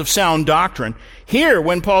importance of sound doctrine. Here,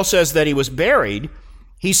 when Paul says that he was buried,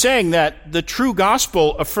 he's saying that the true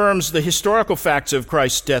gospel affirms the historical facts of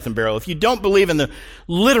Christ's death and burial. If you don't believe in the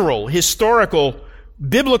literal, historical,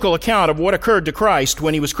 biblical account of what occurred to Christ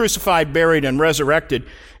when he was crucified, buried, and resurrected,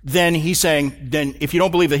 then he's saying, then if you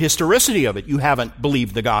don't believe the historicity of it, you haven't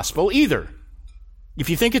believed the gospel either. If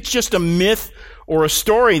you think it's just a myth or a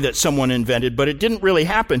story that someone invented, but it didn't really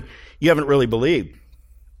happen, you haven't really believed.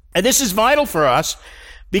 And this is vital for us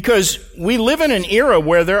because we live in an era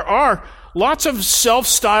where there are lots of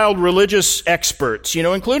self-styled religious experts,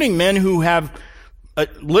 including men who have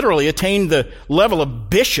literally attained the level of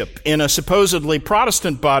bishop in a supposedly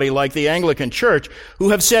Protestant body like the Anglican Church, who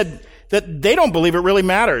have said that they don't believe it really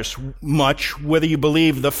matters much whether you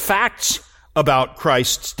believe the facts about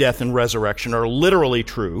Christ's death and resurrection are literally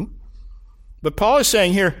true. But Paul is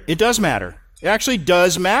saying here, it does matter. It actually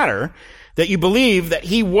does matter that you believe that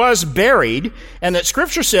he was buried, and that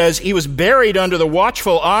Scripture says he was buried under the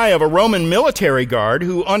watchful eye of a Roman military guard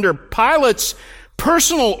who, under Pilate's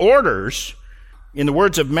personal orders, in the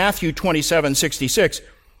words of Matthew 27:66,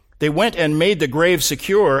 they went and made the grave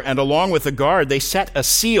secure, and along with the guard, they set a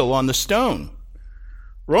seal on the stone.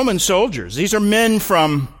 Roman soldiers, these are men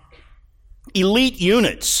from elite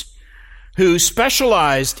units who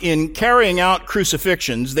specialized in carrying out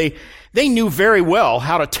crucifixions. They knew very well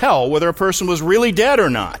how to tell whether a person was really dead or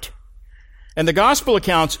not. And the gospel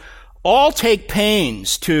accounts all take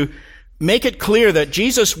pains to make it clear that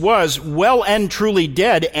Jesus was well and truly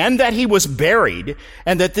dead, and that he was buried,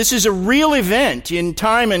 and that this is a real event in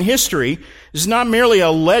time and history. This is not merely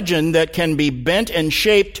a legend that can be bent and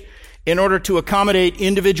shaped in order to accommodate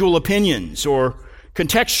individual opinions or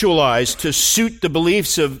contextualized to suit the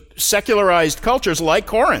beliefs of secularized cultures like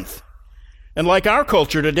Corinth and like our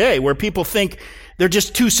culture today, where people think they're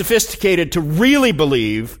just too sophisticated to really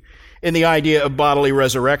believe in the idea of bodily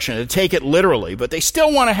resurrection, to take it literally, but they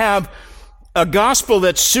still want to have a gospel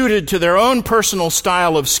that's suited to their own personal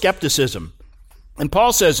style of skepticism. And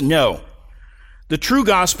Paul says, no. The true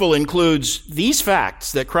gospel includes these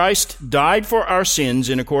facts: that Christ died for our sins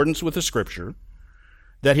in accordance with the Scripture,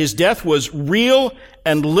 that his death was real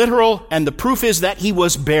and literal, and the proof is that he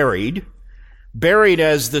was buried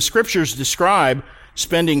as the Scriptures describe,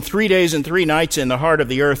 spending 3 days and 3 nights in the heart of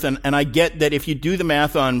the earth. And I get that if you do the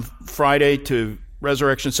math on Friday to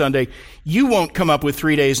Resurrection Sunday, you won't come up with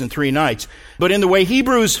 3 days and 3 nights. But in the way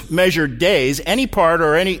Hebrews measured days, any part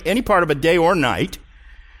of a day or night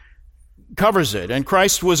covers it. And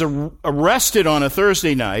Christ was arrested on a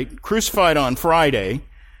Thursday night, crucified on Friday,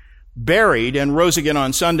 buried, and rose again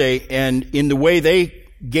on Sunday. And in the way they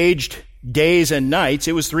gauged days and nights,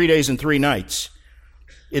 it was 3 days and 3 nights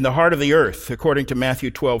in the heart of the earth, according to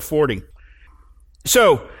Matthew 12:40.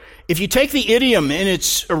 So, if you take the idiom in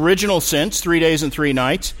its original sense, 3 days and 3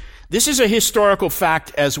 nights, this is a historical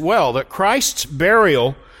fact as well, that Christ's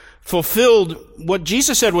burial fulfilled what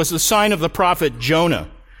Jesus said was the sign of the prophet Jonah,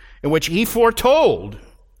 in which he foretold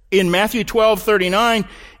in Matthew 12:39,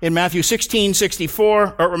 in Matthew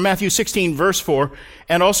 16:64, or Matthew 16 verse 4,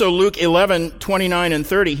 and also Luke 11:29 and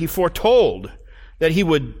 30, he foretold that he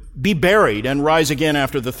would be buried and rise again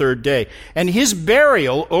after the third day. And his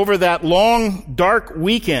burial over that long, dark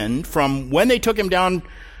weekend from when they took him down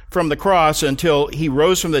from the cross until he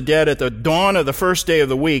rose from the dead at the dawn of the first day of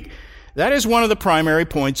the week, that is one of the primary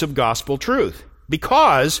points of gospel truth,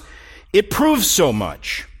 because it proves so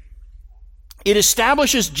much. It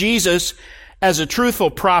establishes Jesus as a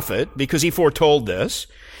truthful prophet, because he foretold this.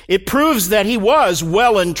 It proves that he was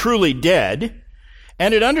well and truly dead,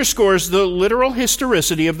 and it underscores the literal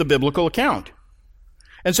historicity of the biblical account.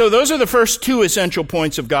 And so those are the first two essential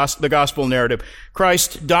points of the gospel narrative.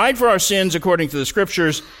 Christ died for our sins according to the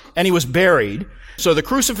Scriptures, and he was buried. So the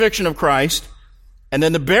crucifixion of Christ, and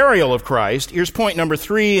then the burial of Christ. Here's point number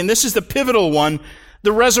 3, and this is the pivotal one,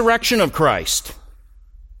 the resurrection of Christ.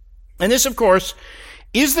 And this, of course,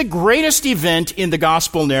 is the greatest event in the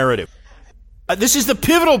gospel narrative. This is the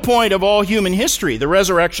pivotal point of all human history, the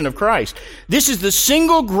resurrection of Christ. This is the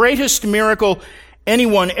single greatest miracle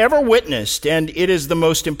anyone ever witnessed, and it is the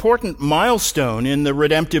most important milestone in the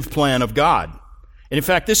redemptive plan of God. And in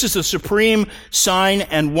fact, this is the supreme sign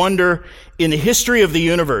and wonder in the history of the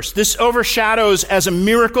universe. This overshadows, as a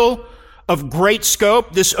miracle of great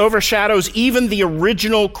scope, this overshadows even the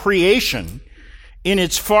original creation in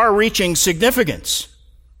its far-reaching significance.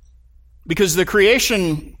 Because the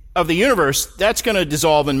creation of the universe, that's going to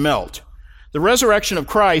dissolve and melt. The resurrection of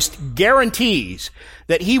Christ guarantees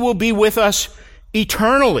that he will be with us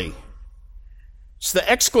eternally. It's the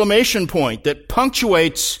exclamation point that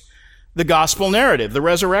punctuates the gospel narrative, the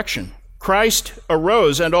resurrection. Christ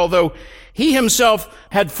arose, and although he himself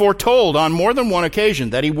had foretold on more than one occasion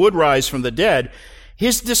that he would rise from the dead,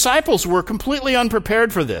 his disciples were completely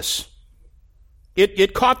unprepared for this.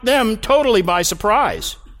 It caught them totally by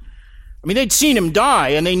surprise. I mean, they'd seen him die,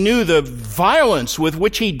 and they knew the violence with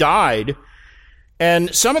which he died,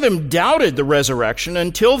 and some of them doubted the resurrection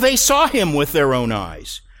until they saw him with their own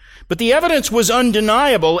eyes. But the evidence was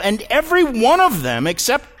undeniable, and every one of them,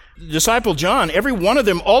 except disciple John, every one of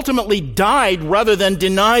them ultimately died rather than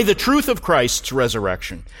deny the truth of Christ's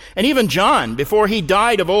resurrection. And even John, before he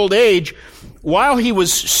died of old age, while he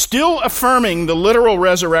was still affirming the literal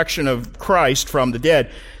resurrection of Christ from the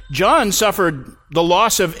dead, John suffered the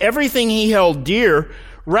loss of everything he held dear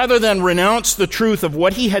rather than renounce the truth of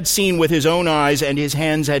what he had seen with his own eyes and his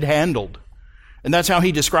hands had handled. And that's how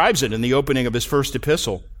he describes it in the opening of his first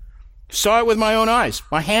epistle. Saw it with my own eyes.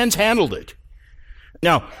 My hands handled it.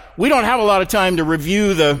 Now, we don't have a lot of time to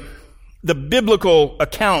review the biblical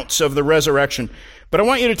accounts of the resurrection, but I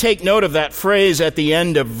want you to take note of that phrase at the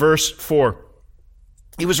end of verse 4.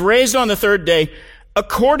 He was raised on the third day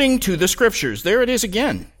according to the Scriptures. There it is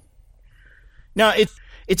again. Now,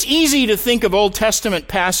 it's easy to think of Old Testament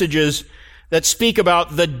passages that speak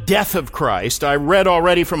about the death of Christ. I read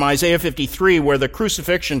already from Isaiah 53 where the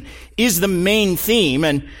crucifixion is the main theme,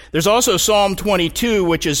 and there's also Psalm 22,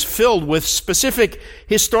 which is filled with specific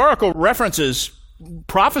historical references,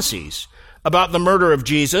 prophecies about the murder of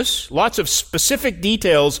Jesus, lots of specific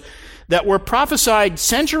details that were prophesied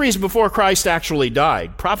centuries before Christ actually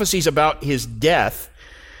died, prophecies about his death.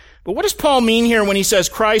 But what does Paul mean here when he says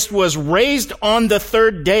Christ was raised on the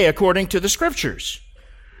third day according to the Scriptures?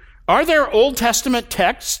 Are there Old Testament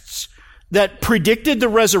texts that predicted the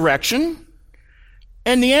resurrection?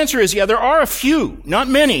 And the answer is, yeah, there are a few, not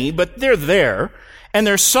many, but they're there, and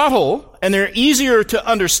they're subtle, and they're easier to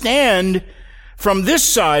understand from this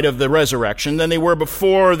side of the resurrection than they were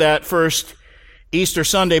before that first Easter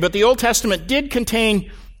Sunday. But the Old Testament did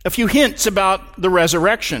contain a few hints about the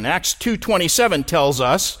resurrection. Acts 2:27 tells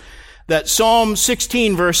us that Psalm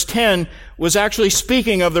 16 verse 10 was actually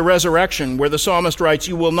speaking of the resurrection, where the psalmist writes,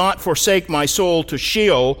 "You will not forsake my soul to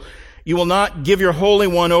Sheol. You will not give your Holy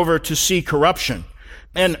One over to see corruption."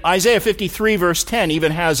 And Isaiah 53 verse 10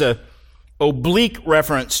 even has a oblique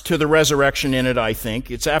reference to the resurrection in it, I think.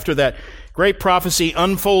 It's after that great prophecy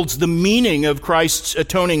unfolds the meaning of Christ's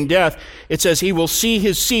atoning death. It says, "He will see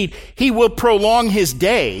his seed. He will prolong his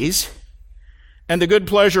days, and the good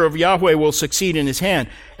pleasure of Yahweh will succeed in his hand."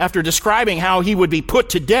 After describing how he would be put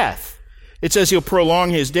to death, it says he'll prolong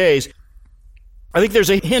his days. I think there's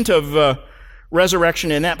a hint of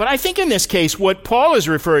resurrection in that. But I think in this case, what Paul is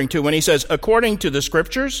referring to when he says, according to the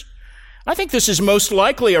Scriptures, I think this is most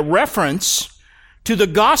likely a reference to the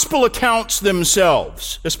gospel accounts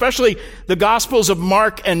themselves, especially the Gospels of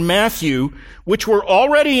Mark and Matthew, which were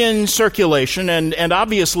already in circulation and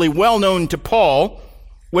obviously well known to Paul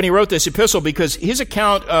when he wrote this epistle, because his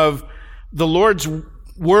account of the Lord's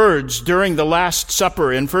words during the Last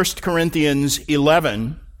Supper in 1 Corinthians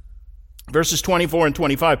 11, verses 24 and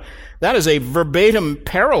 25, that is a verbatim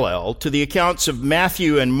parallel to the accounts of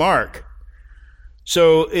Matthew and Mark.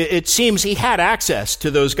 So it seems he had access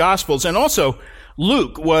to those Gospels. And also,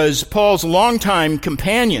 Luke was Paul's longtime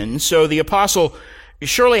companion, so the apostle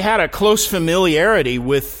surely had a close familiarity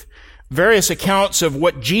with various accounts of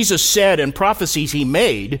what Jesus said and prophecies he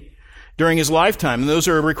made during his lifetime. And those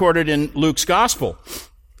are recorded in Luke's Gospel.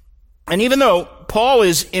 And even though Paul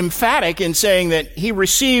is emphatic in saying that he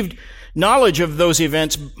received knowledge of those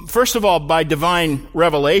events, first of all, by divine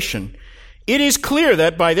revelation, it is clear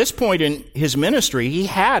that by this point in his ministry, he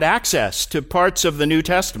had access to parts of the New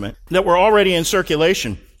Testament that were already in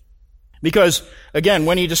circulation. Because, again,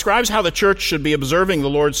 when he describes how the church should be observing the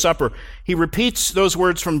Lord's Supper, he repeats those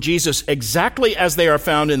words from Jesus exactly as they are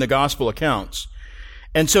found in the gospel accounts.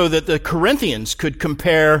 And so that the Corinthians could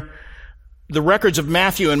compare the records of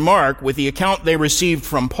Matthew and Mark with the account they received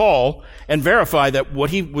from Paul and verify that what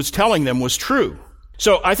he was telling them was true.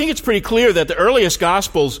 So I think it's pretty clear that the earliest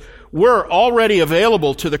Gospels were already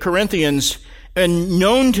available to the Corinthians and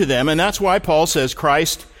known to them, and that's why Paul says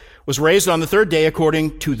Christ was raised on the third day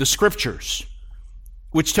according to the Scriptures,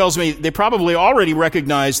 which tells me they probably already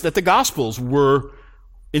recognized that the Gospels were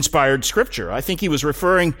inspired Scripture. I think he was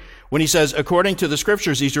referring, when he says according to the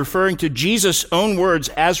Scriptures, he's referring to Jesus' own words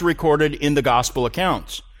as recorded in the Gospel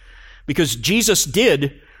accounts. Because Jesus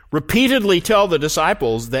did repeatedly tell the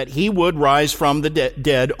disciples that he would rise from the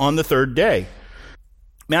dead on the third day.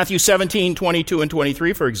 Matthew 17, 22 and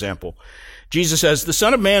 23, for example. Jesus says, "The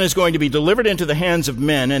Son of Man is going to be delivered into the hands of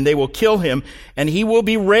men, and they will kill him, and he will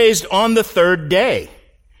be raised on the third day."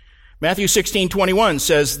 Matthew 16, 21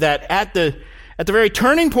 says that at the very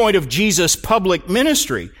turning point of Jesus' public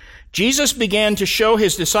ministry, Jesus began to show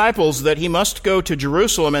his disciples that he must go to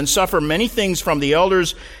Jerusalem and suffer many things from the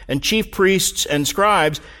elders and chief priests and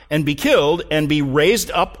scribes and be killed and be raised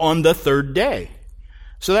up on the third day.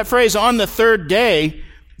 So that phrase, on the third day,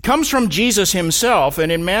 comes from Jesus himself.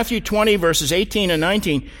 And in Matthew 20, verses 18 and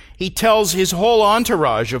 19, he tells his whole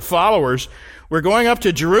entourage of followers, "We're going up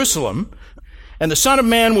to Jerusalem, and the Son of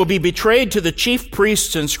Man will be betrayed to the chief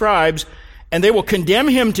priests and scribes, and they will condemn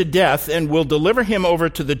him to death and will deliver him over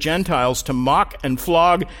to the Gentiles to mock and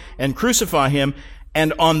flog and crucify him,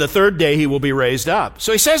 and on the third day he will be raised up."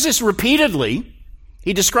 So he says this repeatedly.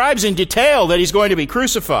 He describes in detail that he's going to be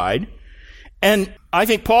crucified, And I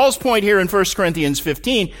think Paul's point here in 1 Corinthians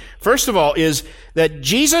 15, first of all, is that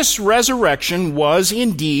Jesus' resurrection was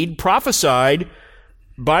indeed prophesied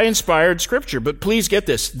by inspired Scripture. But please get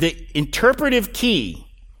this. The interpretive key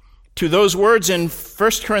to those words in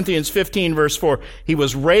 1 Corinthians 15, verse 4, he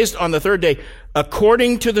was raised on the third day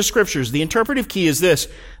according to the Scriptures. The interpretive key is this.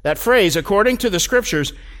 That phrase, according to the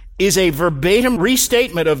Scriptures, is a verbatim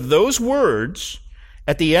restatement of those words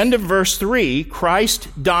at the end of verse 3, Christ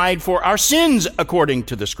died for our sins according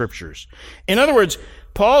to the Scriptures. In other words,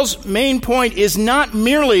 Paul's main point is not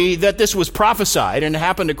merely that this was prophesied and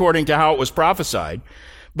happened according to how it was prophesied,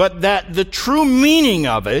 but that the true meaning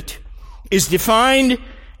of it is defined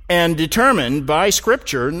and determined by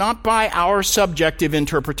Scripture, not by our subjective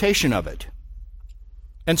interpretation of it.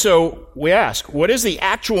 And so we ask, what is the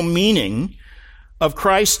actual meaning of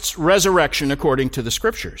Christ's resurrection according to the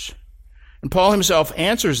Scriptures? And Paul himself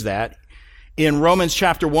answers that in Romans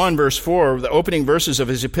chapter 1, verse 4, the opening verses of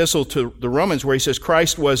his epistle to the Romans, where he says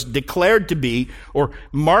Christ was declared to be, or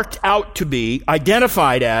marked out to be,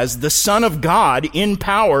 identified as the Son of God in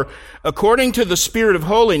power, according to the Spirit of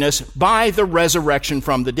holiness, by the resurrection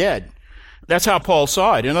from the dead. That's how Paul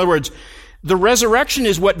saw it. In other words, the resurrection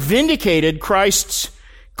is what vindicated Christ's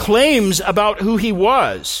claims about who he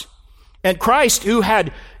was. And Christ, who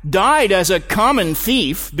had died as a common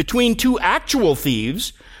thief between two actual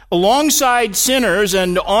thieves, alongside sinners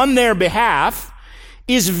and on their behalf,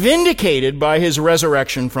 is vindicated by his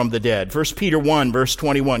resurrection from the dead. 1 Peter 1, verse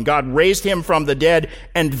 21, God raised him from the dead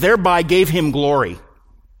and thereby gave him glory.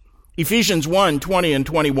 Ephesians 1, 20 and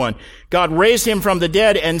 21, God raised him from the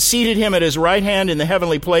dead and seated him at his right hand in the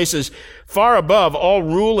heavenly places, far above all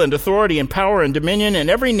rule and authority and power and dominion and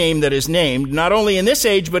every name that is named, not only in this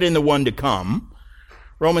age but in the one to come.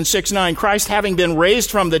 Romans 6, 9, Christ, having been raised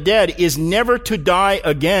from the dead, is never to die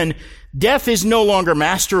again. Death is no longer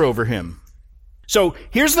master over him. So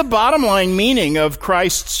here's the bottom line meaning of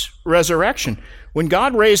Christ's resurrection. When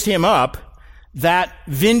God raised him up, that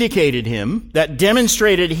vindicated him, that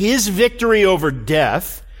demonstrated his victory over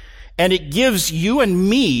death, and it gives you and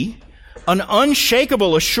me an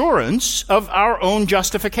unshakable assurance of our own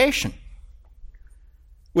justification.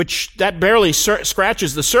 Which that barely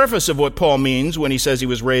scratches the surface of what Paul means when he says he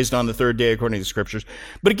was raised on the third day according to the Scriptures.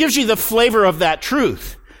 But it gives you the flavor of that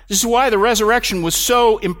truth. This is why the resurrection was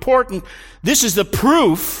so important. This is the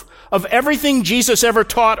proof of everything Jesus ever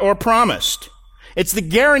taught or promised. It's the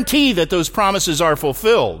guarantee that those promises are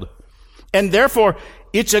fulfilled. And therefore,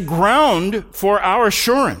 it's a ground for our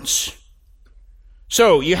assurance.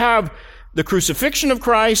 So you have the crucifixion of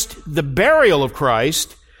Christ, the burial of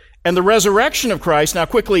Christ, and the resurrection of Christ. Now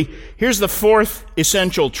quickly, here's the fourth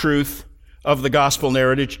essential truth of the gospel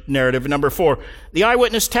narrative. Number 4, the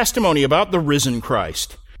eyewitness testimony about the risen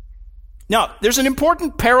Christ. Now, there's an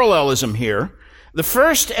important parallelism here. The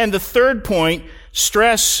first and the third point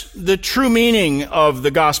stress the true meaning of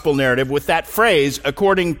the gospel narrative with that phrase,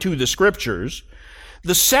 according to the Scriptures.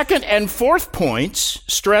 The second and fourth points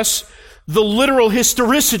stress the literal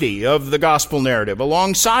historicity of the gospel narrative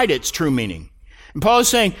alongside its true meaning. And Paul is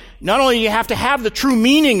saying, not only do you have to have the true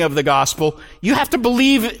meaning of the gospel, you have to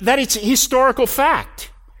believe that it's a historical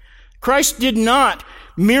fact. Christ did not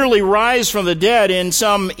merely rise from the dead in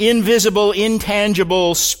some invisible,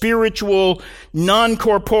 intangible, spiritual,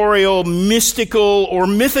 non-corporeal, mystical, or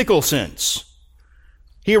mythical sense.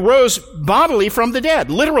 He arose bodily from the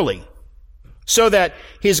dead, literally, so that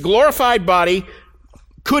his glorified body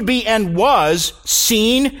could be and was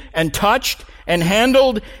seen and touched and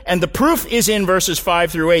handled, and the proof is in verses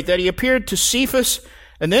 5 through 8, that he appeared to Cephas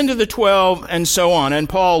and then to the 12 and so on. And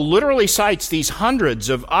Paul literally cites these hundreds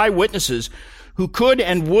of eyewitnesses who could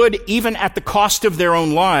and would, even at the cost of their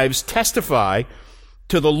own lives, testify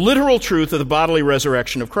to the literal truth of the bodily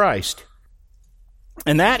resurrection of Christ.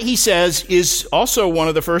 And that, he says, is also one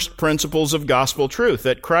of the first principles of gospel truth,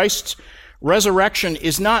 that Christ's resurrection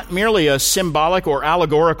is not merely a symbolic or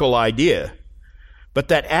allegorical idea, but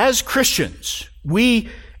that as Christians, we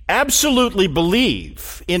absolutely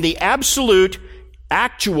believe in the absolute,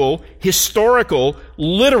 actual, historical,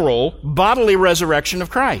 literal, bodily resurrection of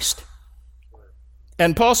Christ.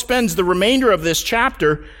 And Paul spends the remainder of this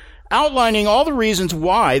chapter outlining all the reasons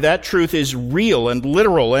why that truth is real and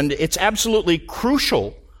literal, and it's absolutely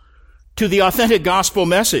crucial to the authentic gospel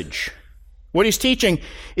message. What he's teaching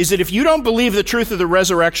is that if you don't believe the truth of the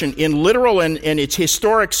resurrection in literal and its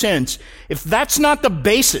historic sense, if that's not the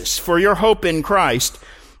basis for your hope in Christ,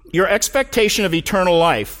 your expectation of eternal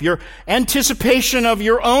life, your anticipation of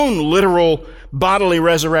your own literal bodily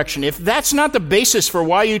resurrection. If that's not the basis for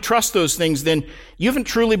why you trust those things, then you haven't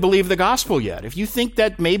truly believed the gospel yet. If you think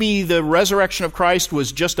that maybe the resurrection of Christ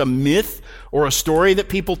was just a myth or a story that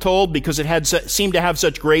people told because it seemed to have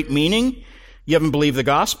such great meaning, you haven't believed the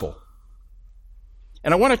gospel.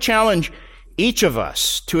 And I want to challenge each of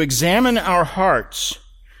us to examine our hearts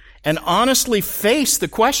and honestly face the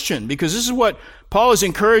question, because this is what Paul is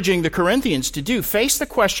encouraging the Corinthians to do. Face the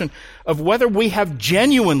question of whether we have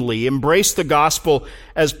genuinely embraced the gospel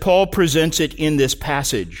as Paul presents it in this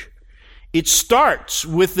passage. It starts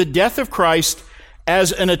with the death of Christ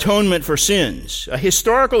as an atonement for sins, a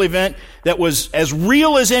historical event that was as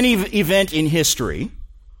real as any event in history,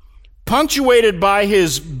 punctuated by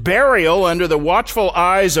his burial under the watchful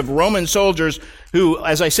eyes of Roman soldiers who,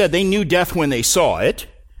 as I said, they knew death when they saw it.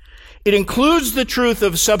 It includes the truth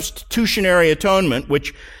of substitutionary atonement,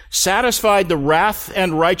 which satisfied the wrath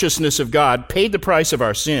and righteousness of God, paid the price of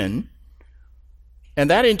our sin. And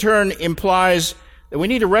that in turn implies that we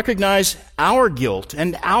need to recognize our guilt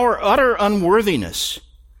and our utter unworthiness.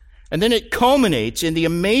 And then it culminates in the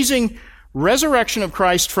amazing resurrection of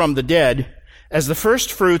Christ from the dead as the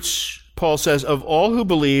first fruits, Paul says, of all who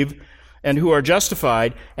believe and who are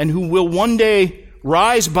justified and who will one day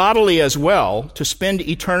rise bodily as well to spend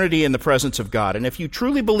eternity in the presence of God. And if you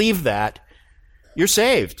truly believe that, you're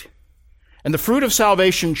saved. And the fruit of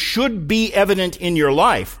salvation should be evident in your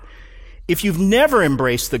life. If you've never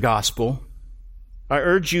embraced the gospel, I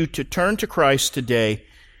urge you to turn to Christ today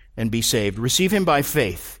and be saved. Receive him by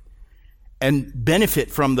faith and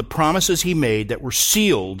benefit from the promises he made that were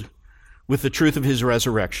sealed with the truth of his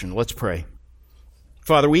resurrection. Let's pray.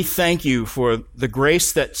 Father, we thank you for the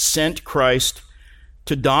grace that sent Christ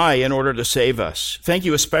to die in order to save us. Thank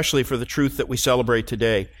you especially for the truth that we celebrate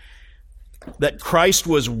today, that Christ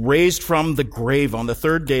was raised from the grave on the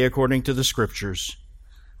third day according to the Scriptures.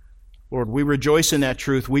 Lord, we rejoice in that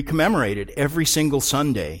truth. We commemorate it every single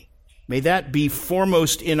Sunday. May that be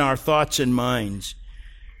foremost in our thoughts and minds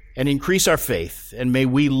and increase our faith. And may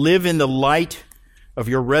we live in the light of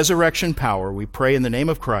your resurrection power. We pray in the name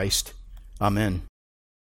of Christ. Amen.